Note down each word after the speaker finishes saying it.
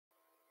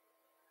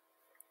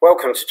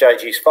Welcome to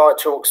JG's Fight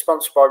Talk,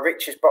 sponsored by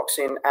Rich's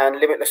Boxing and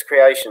Limitless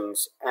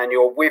Creations. And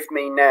you're with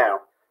me now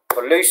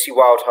for Lucy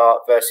Wildheart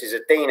versus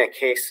Edina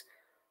Kiss,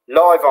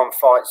 live on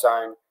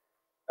Fightzone,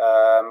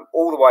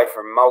 all the way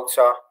from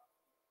Malta.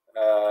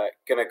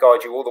 Going to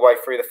guide you all the way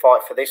through the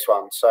fight for this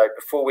one. So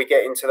before we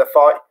get into the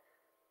fight,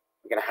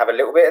 we're going to have a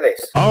little bit of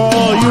this.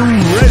 Are you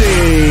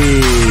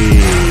ready?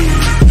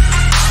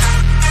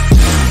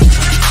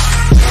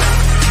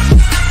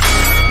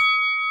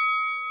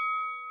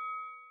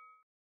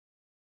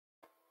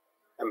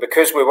 And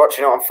because we're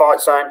watching it on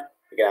Fightzone,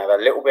 we're going to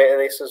have a little bit of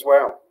this as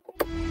well.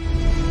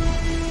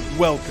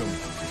 Welcome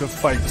to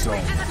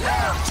Fightzone.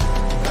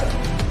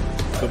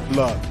 The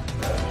blood,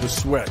 the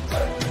sweat,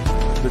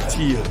 the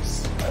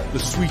tears, the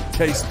sweet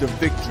taste of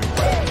victory.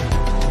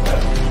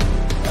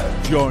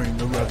 Join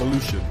the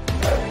revolution.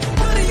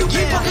 You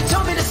fucking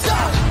told me to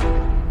stop.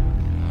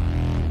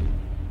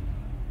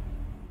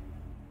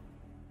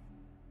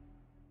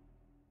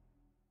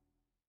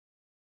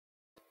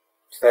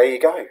 So there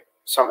you go.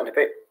 Something a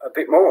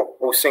bit more,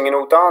 all singing,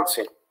 all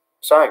dancing.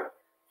 So,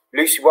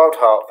 Lucy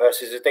Wildheart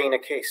versus Edina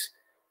Kiss,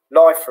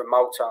 live from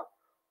Malta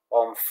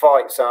on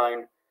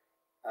Fightzone.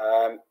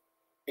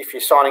 If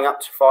you're signing up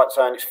to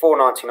Fightzone, it's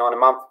 $4.99 a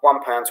month,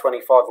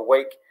 £1.25 a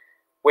week.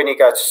 When you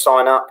go to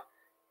sign up,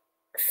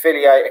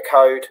 affiliate a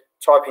code,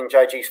 type in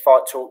JG's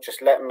Fight Talk,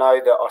 just let them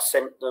know that I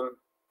sent them,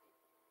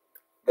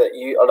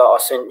 I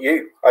sent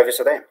you over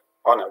to them.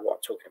 I know what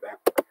I'm talking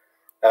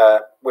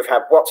about. We've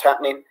had What's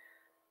Happening.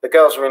 The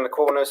girls are in the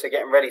corners. They're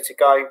getting ready to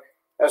go.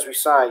 As we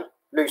say,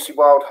 Lucy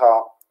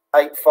Wildheart,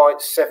 8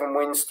 fights, 7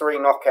 wins, 3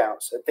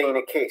 knockouts.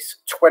 Edina Kiss,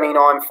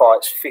 29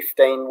 fights,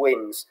 15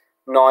 wins,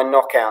 9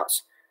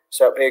 knockouts.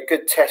 So it'll be a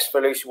good test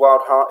for Lucy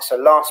Wildheart. It's a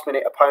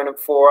last-minute opponent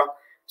for her.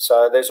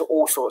 So there's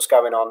all sorts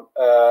going on.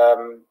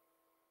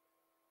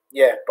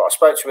 Yeah, but I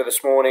spoke to her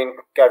this morning,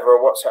 gave her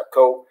a WhatsApp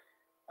call,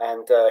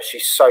 and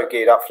she's so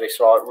geared up for this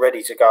fight,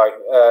 ready to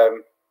go.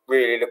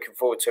 Really looking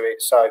forward to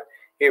it. So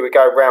here we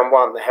go, round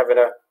one. They're having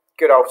a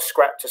good old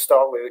scrap to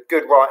start with. A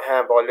good right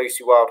hand by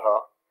Lucy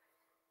Wildheart.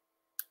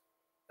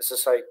 As I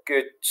say,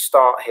 good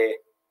start here.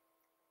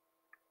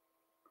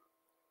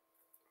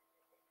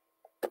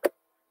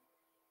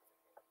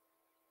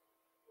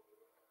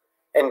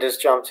 Ender's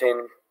jumped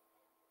in.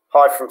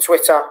 Hi from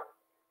Twitter.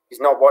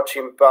 He's not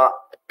watching, but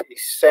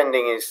he's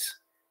sending his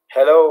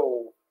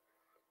hello.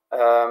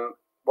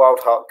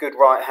 Wildheart, good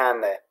right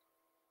hand there.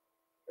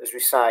 As we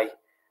say,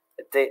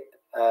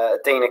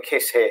 Edina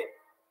Kiss here,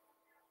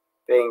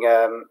 being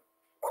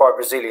quite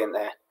resilient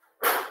there,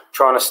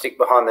 trying to stick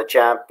behind the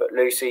jab, but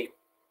Lucy,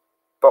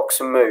 box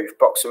and move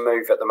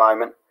at the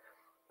moment.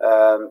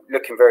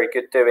 Looking very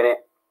good doing it.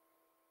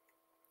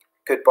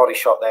 Good body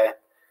shot there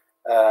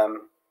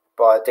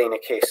by Edina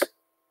Kiss.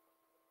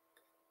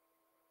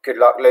 Good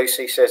luck,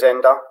 Lucy, says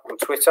Ender on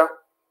Twitter.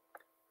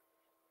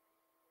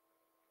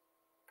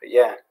 But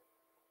yeah,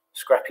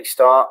 scrappy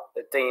start.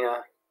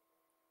 Edina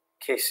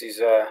Kiss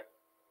is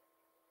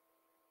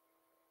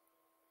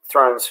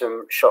throwing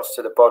some shots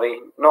to the body,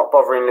 not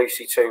bothering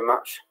Lucy too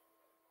much.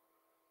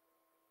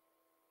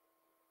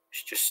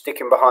 She's just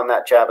sticking behind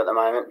that jab at the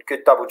moment.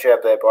 Good double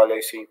jab there by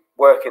Lucy,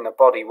 working the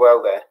body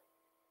well there.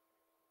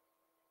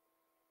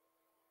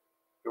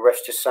 The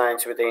ref's just saying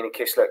to Edina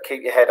Kiss, look,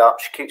 keep your head up.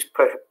 She keeps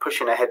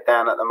pushing her head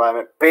down at the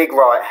moment. Big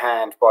right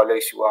hand by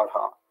Lucy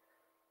Wildheart.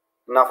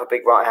 Another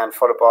big right hand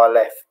followed by a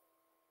left.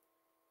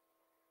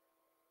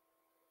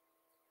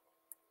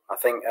 I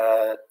think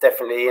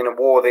definitely in a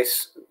war,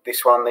 this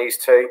one, these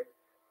two.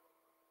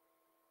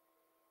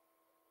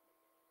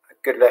 A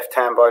good left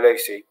hand by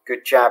Lucy.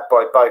 Good jab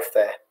by both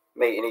there,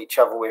 meeting each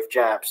other with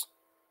jabs.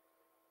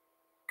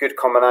 Good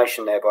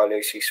combination there by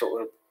Lucy,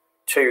 sort of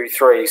 2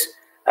 threes,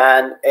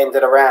 and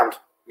ended a round.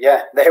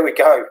 Yeah, there we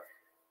go.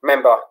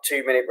 Remember,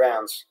 2-minute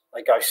rounds.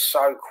 They go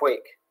so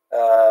quick,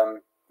 the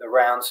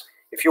rounds.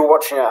 If you're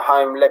watching at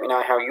home, let me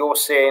know how you're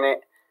seeing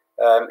it.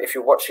 If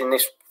you're watching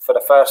this for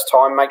the first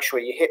time, make sure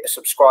you hit the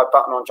subscribe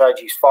button on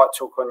JG's Fight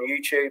Talk on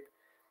YouTube.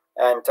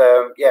 And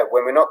yeah,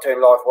 when we're not doing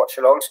live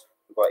watch-alongs,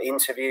 we've got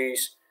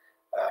interviews,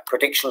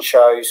 prediction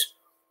shows,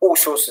 all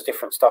sorts of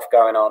different stuff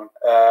going on.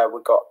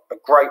 We've got a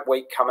great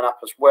week coming up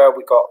as well.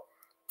 We've got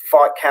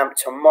fight camp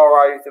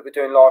tomorrow that we're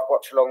doing live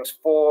watch-alongs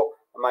for.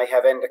 I may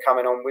have Ender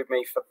coming on with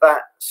me for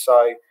that.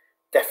 So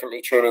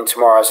definitely tune in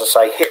tomorrow. As I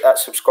say, hit that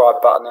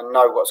subscribe button and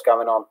know what's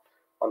going on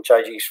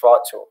JG's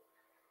Fight Talk.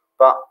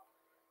 But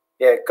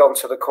yeah, gone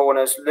to the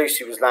corners.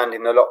 Lucy was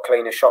landing a lot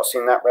cleaner shots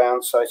in that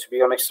round. So to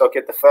be honest, I'll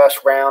give the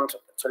first round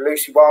to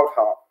Lucy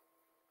Wildheart.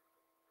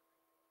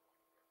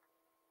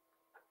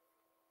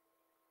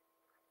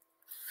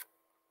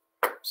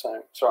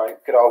 So, sorry,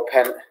 good old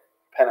pen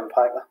and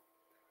paper.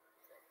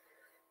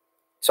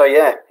 So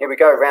yeah, here we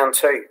go, round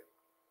 2.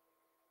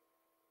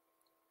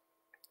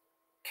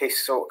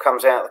 Kiss sort of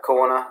comes out of the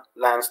corner,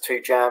 lands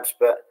 2 jabs,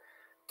 but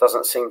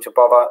doesn't seem to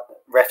bother.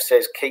 Ref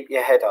says, keep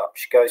your head up.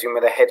 She goes in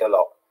with her head a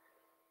lot.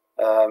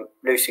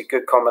 Lucy,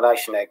 good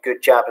combination there.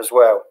 Good jab as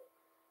well.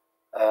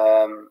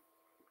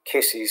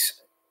 Kiss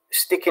is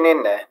sticking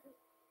in there.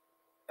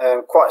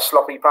 Quite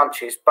sloppy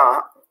punches,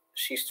 but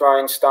she's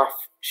throwing stuff.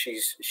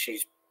 She's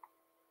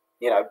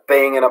you know,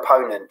 being an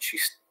opponent,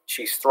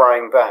 she's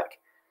throwing back,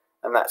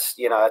 and that's,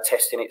 you know, a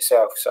test in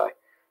itself. So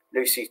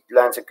Lucy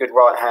lands a good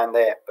right hand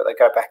there, but they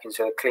go back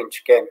into the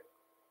clinch again.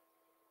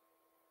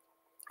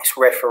 This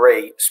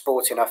referee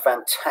sporting a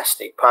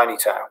fantastic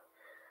ponytail.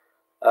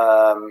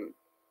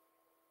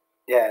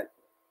 Yeah,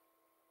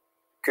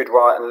 good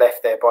right and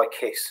left there by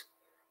Kiss.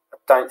 I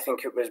don't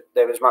think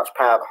there was much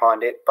power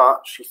behind it,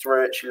 but she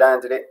threw it, she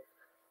landed it.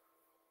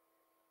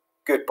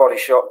 Good body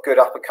shot, good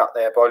uppercut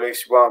there by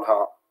Lucy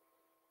Wildheart.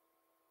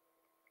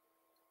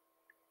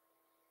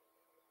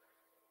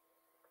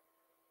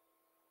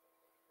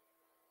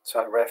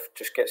 So the ref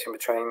just gets in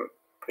between,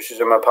 pushes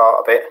them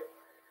apart a bit.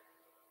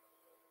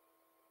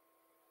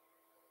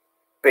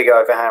 Big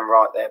overhand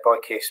right there by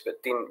Kiss,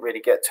 but didn't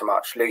really get too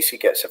much. Lucy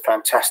gets a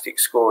fantastic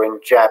scoring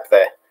jab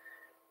there.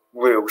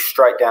 Real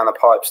straight down the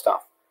pipe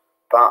stuff.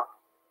 But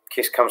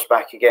Kiss comes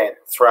back again,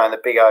 throwing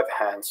the big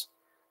overhands.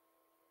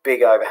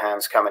 Big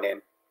overhands coming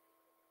in.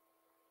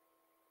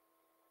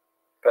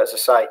 But as I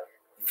say,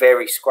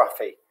 very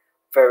scruffy.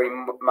 Very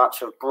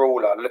much a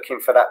brawler,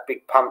 looking for that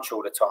big punch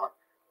all the time.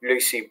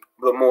 Lucy,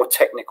 the more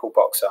technical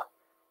boxer,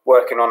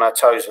 working on her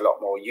toes a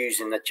lot more,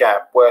 using the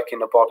jab, working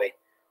the body.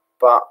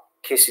 But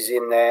Kiss is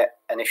in there,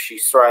 and if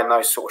she's throwing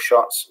those sort of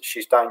shots,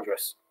 she's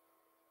dangerous.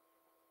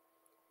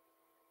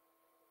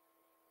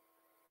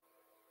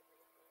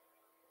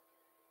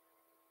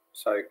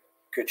 So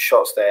good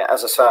shots there.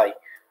 As I say,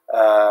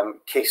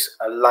 Kiss,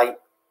 a late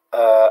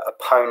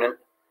opponent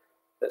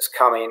that's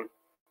coming.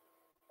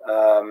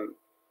 Yeah,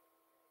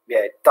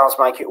 it does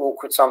make it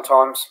awkward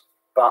sometimes,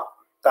 but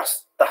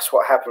that's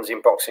what happens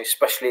in boxing,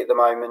 especially at the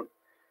moment.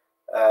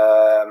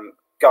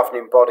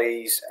 Governing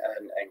bodies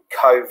and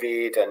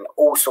COVID and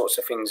all sorts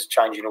of things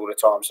changing all the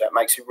time, so it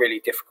makes it really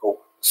difficult.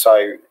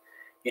 So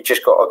you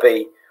just got to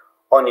be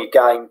on your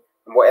game,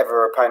 and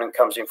whatever opponent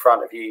comes in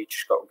front of you, you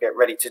just got to get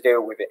ready to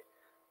deal with it.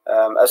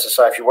 As I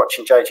say, if you're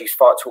watching JG's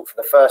Fight Talk for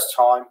the first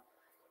time,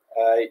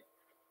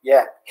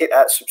 yeah, hit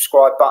that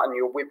subscribe button.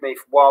 You're with me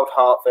for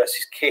Wildheart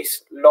versus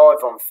Kiss,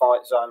 live on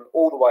Fightzone,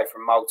 all the way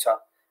from Malta.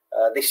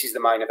 This is the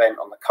main event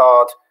on the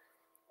card.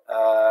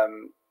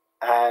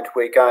 And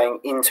we're going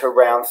into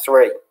round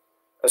 3.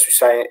 As we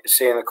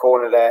see in the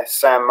corner there,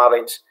 Sam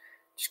Mullins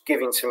just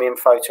giving some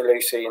info to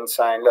Lucy and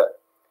saying, look,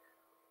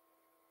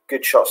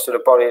 good shots to the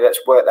body, let's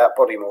work that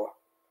body more.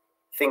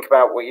 Think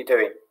about what you're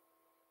doing.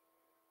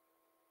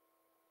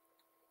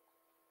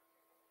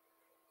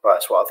 Well,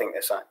 that's what I think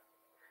they're saying.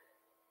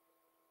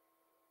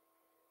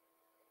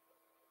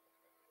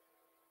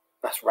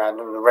 That's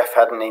random. The ref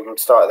hadn't even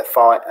started the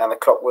fight and the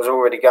clock was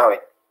already going.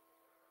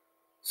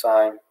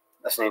 So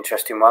that's an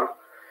interesting one.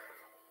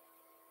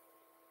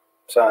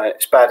 So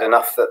it's bad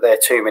enough that they're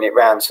 2-minute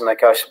rounds and they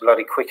go so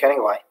bloody quick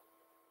anyway.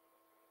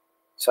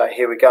 So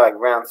here we go,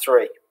 round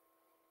 3.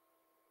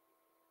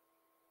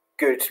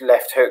 Good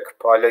left hook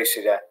by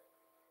Lucy there.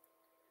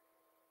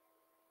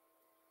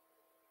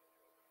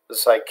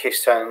 As I say,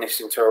 Kiss turning this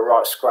into a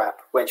right scrap.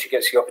 When she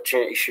gets the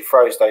opportunity, she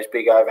throws those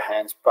big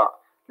overhands, but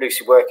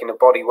Lucy working the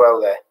body well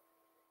there.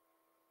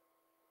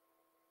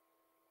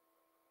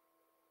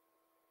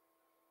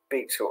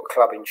 Big sort of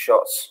clubbing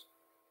shots.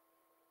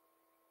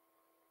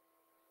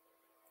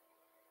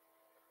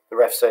 The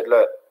ref said,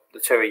 look,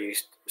 the two of you,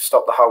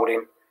 stop the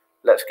holding.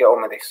 Let's get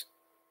on with this.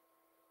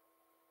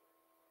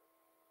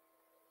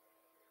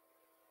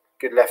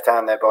 Good left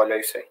hand there by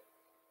Lucy.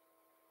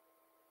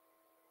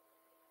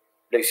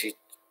 Lucy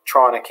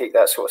trying to keep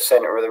that sort of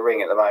centre of the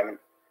ring at the moment.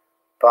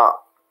 But,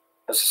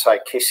 as I say,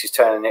 Kiss is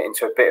turning it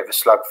into a bit of a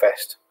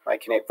slugfest,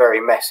 making it very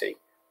messy,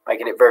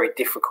 making it very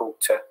difficult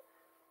to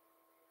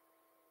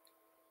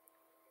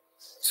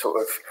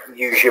sort of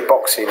use your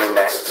boxing in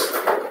there.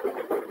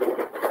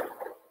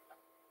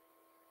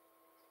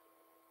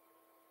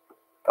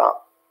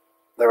 But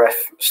the ref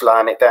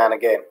slowing it down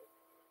again.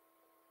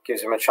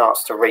 Gives him a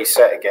chance to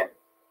reset again.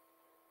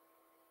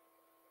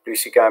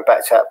 Lucy going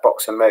back to that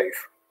boxer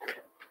move.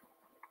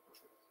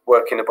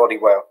 Working the body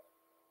well.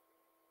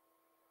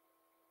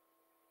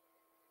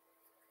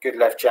 Good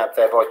left jab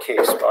there by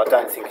Kiss, but I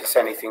don't think it's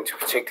anything to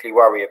particularly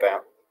worry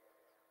about.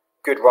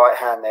 Good right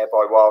hand there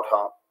by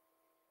Wildheart.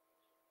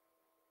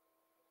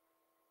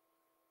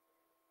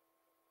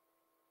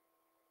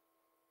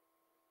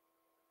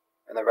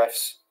 And the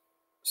ref's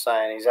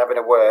saying he's having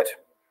a word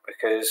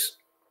because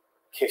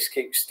Kiss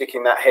keeps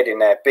sticking that head in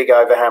there. Big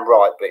overhand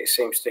right, but it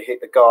seems to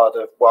hit the guard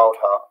of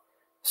Wildheart.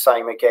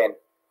 Same again.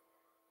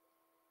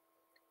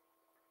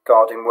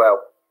 Guarding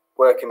well.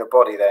 Working the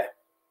body there.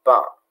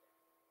 But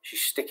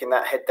she's sticking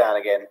that head down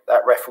again.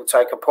 That ref will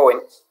take a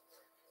point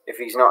if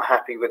he's not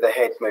happy with the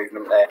head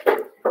movement there.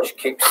 She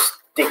keeps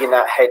digging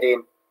that head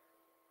in.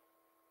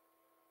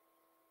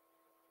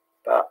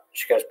 But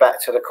she goes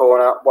back to the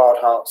corner.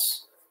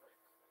 Wildheart's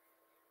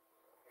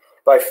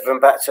both of them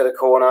back to the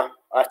corner.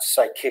 I have to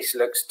say, Kiss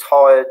looks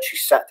tired. She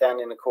sat down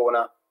in the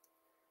corner.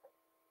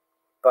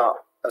 But,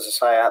 as I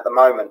say, at the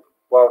moment,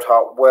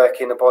 Wildheart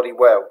working the body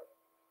well.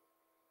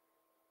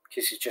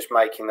 Kiss is just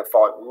making the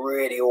fight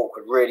really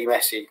awkward, really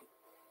messy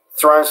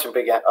throwing some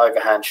big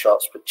overhand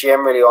shots, but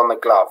generally on the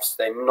gloves.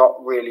 They're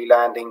not really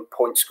landing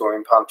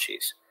point-scoring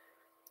punches.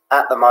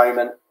 At the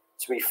moment,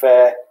 to be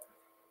fair,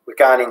 we're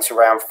going into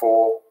round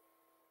 4.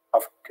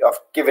 I've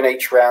given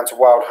each round to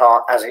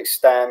Wildheart as it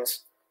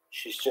stands.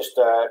 She's just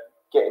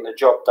getting the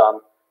job done.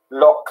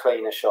 Lot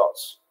cleaner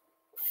shots,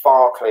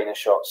 far cleaner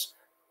shots.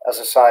 As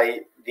I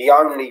say, the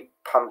only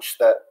punch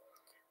that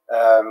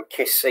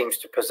Kiss seems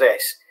to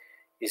possess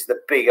is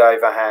the big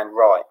overhand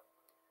right.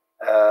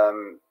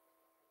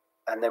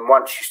 And then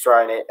once she's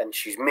thrown it and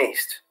she's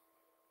missed,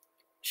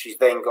 she's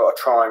then got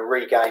to try and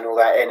regain all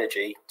that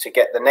energy to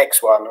get the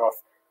next one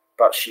off.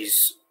 But she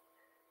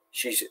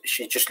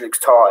just looks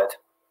tired.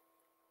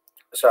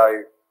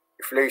 So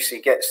if Lucy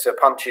gets the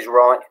punches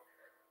right,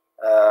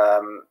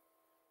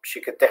 she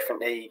could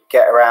definitely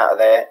get her out of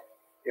there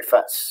if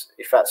that's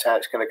how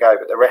it's going to go.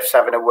 But the ref's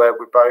having a word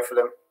with both of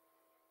them.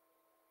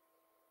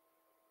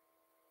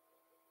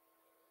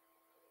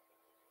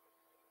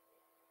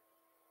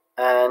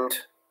 And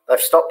they've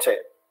stopped it.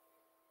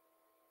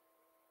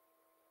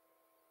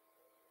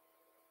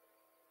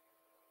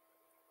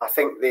 I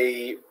think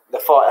the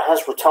fighter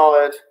has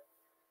retired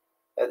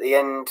at the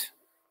end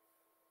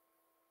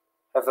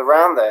of the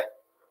round there.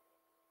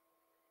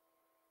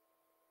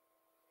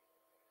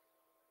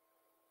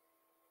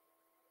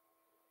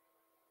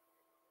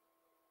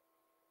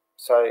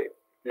 So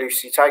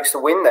Lucy takes the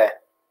win there.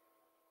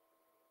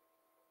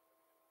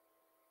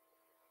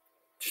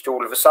 Just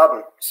all of a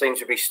sudden, seems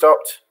to be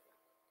stopped.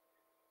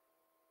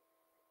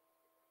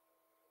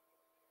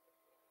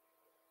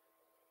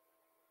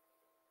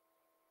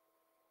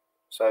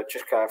 So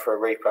just going for a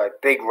replay.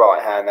 Big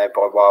right hand there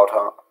by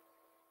Wildheart.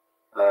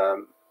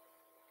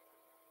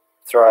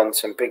 Throwing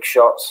some big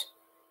shots.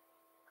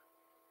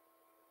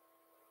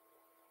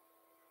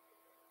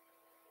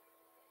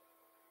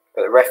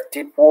 But the ref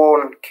did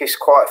warn Kiss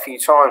quite a few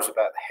times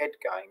about the head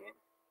going in.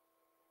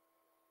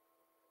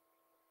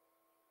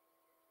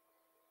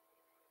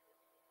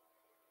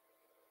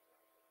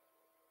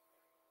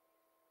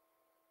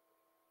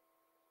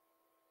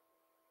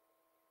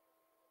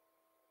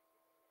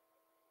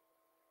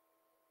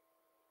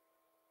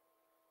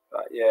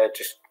 But yeah,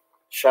 just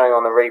showing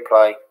on the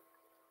replay.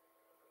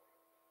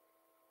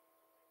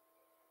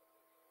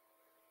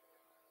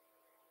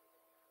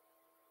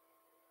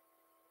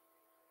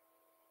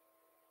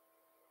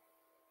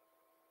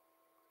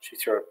 She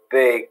threw a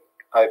big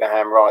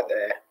overhand right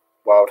there,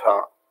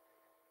 Wildheart.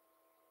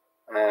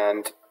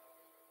 And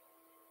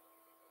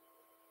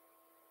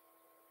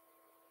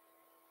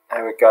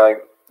there we go.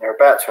 They're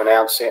about to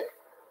announce it.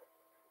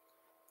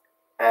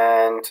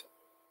 And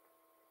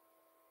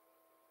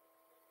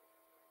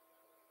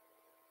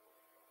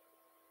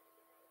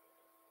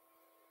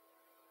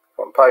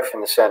got them both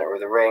in the centre of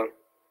the ring.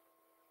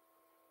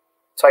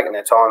 Taking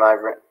their time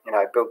over it, you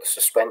know, build the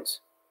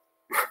suspense.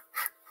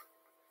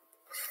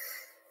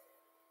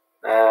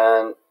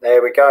 And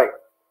there we go.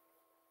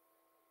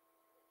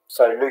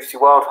 So Lucy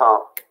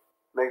Wildheart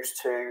moves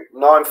to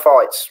 9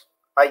 fights,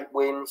 8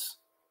 wins,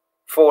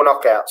 4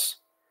 knockouts.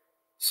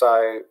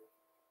 So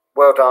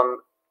well done,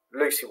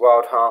 Lucy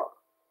Wildheart,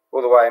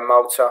 all the way in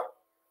Malta.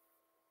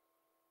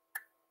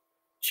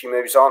 She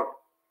moves on.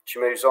 She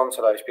moves on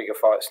to those bigger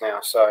fights now.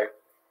 So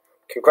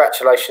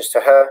congratulations to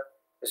her.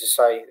 As I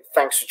say,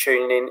 thanks for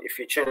tuning in. If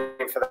you're tuning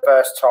in for the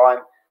first time,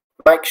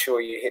 make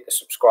sure you hit the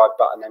subscribe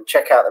button and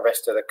check out the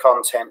rest of the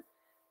content.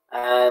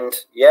 And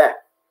yeah,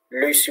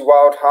 Lucy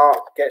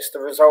Wildheart gets the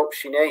result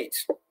she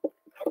needs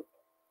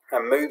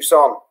and moves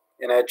on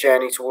in her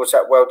journey towards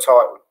that world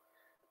title.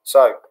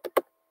 So,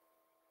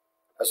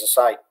 as I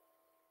say,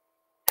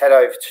 head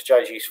over to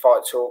JG's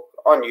Fight Talk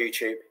on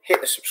YouTube,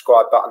 hit the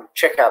subscribe button,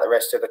 check out the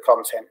rest of the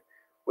content.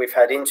 We've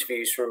had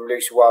interviews from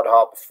Lucy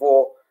Wildheart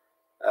before.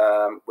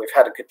 We've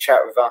had a good chat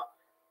with her.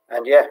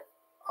 And yeah,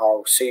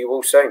 I'll see you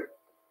all soon.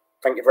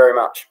 Thank you very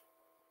much.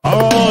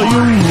 Are you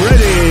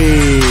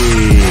ready?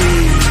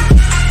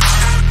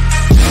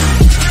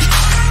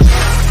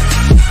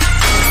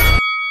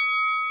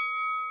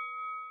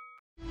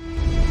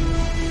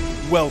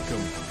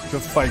 Welcome to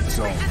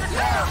Fightzone.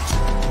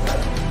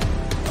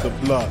 The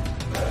blood,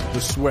 the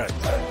sweat,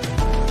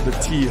 the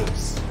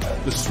tears,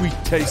 the sweet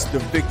taste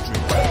of victory.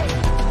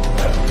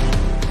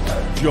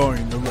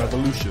 Join the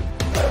revolution.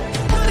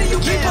 You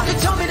keep fucking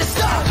telling me to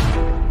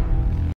stop.